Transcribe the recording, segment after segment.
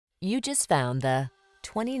You just found the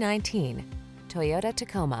 2019 Toyota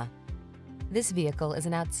Tacoma. This vehicle is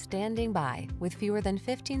an outstanding buy with fewer than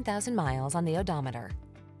 15,000 miles on the odometer.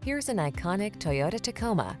 Here's an iconic Toyota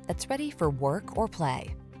Tacoma that's ready for work or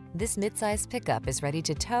play. This midsize pickup is ready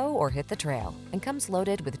to tow or hit the trail and comes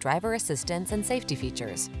loaded with driver assistance and safety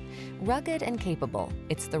features. Rugged and capable,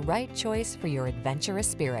 it's the right choice for your adventurous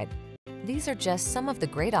spirit. These are just some of the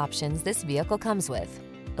great options this vehicle comes with: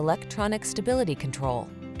 electronic stability control,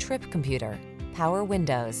 trip computer, power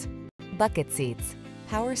windows, bucket seats,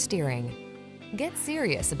 power steering. Get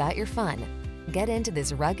serious about your fun. Get into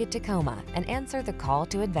this rugged Tacoma and answer the call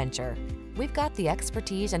to adventure. We've got the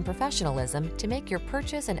expertise and professionalism to make your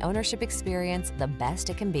purchase and ownership experience the best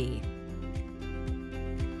it can be.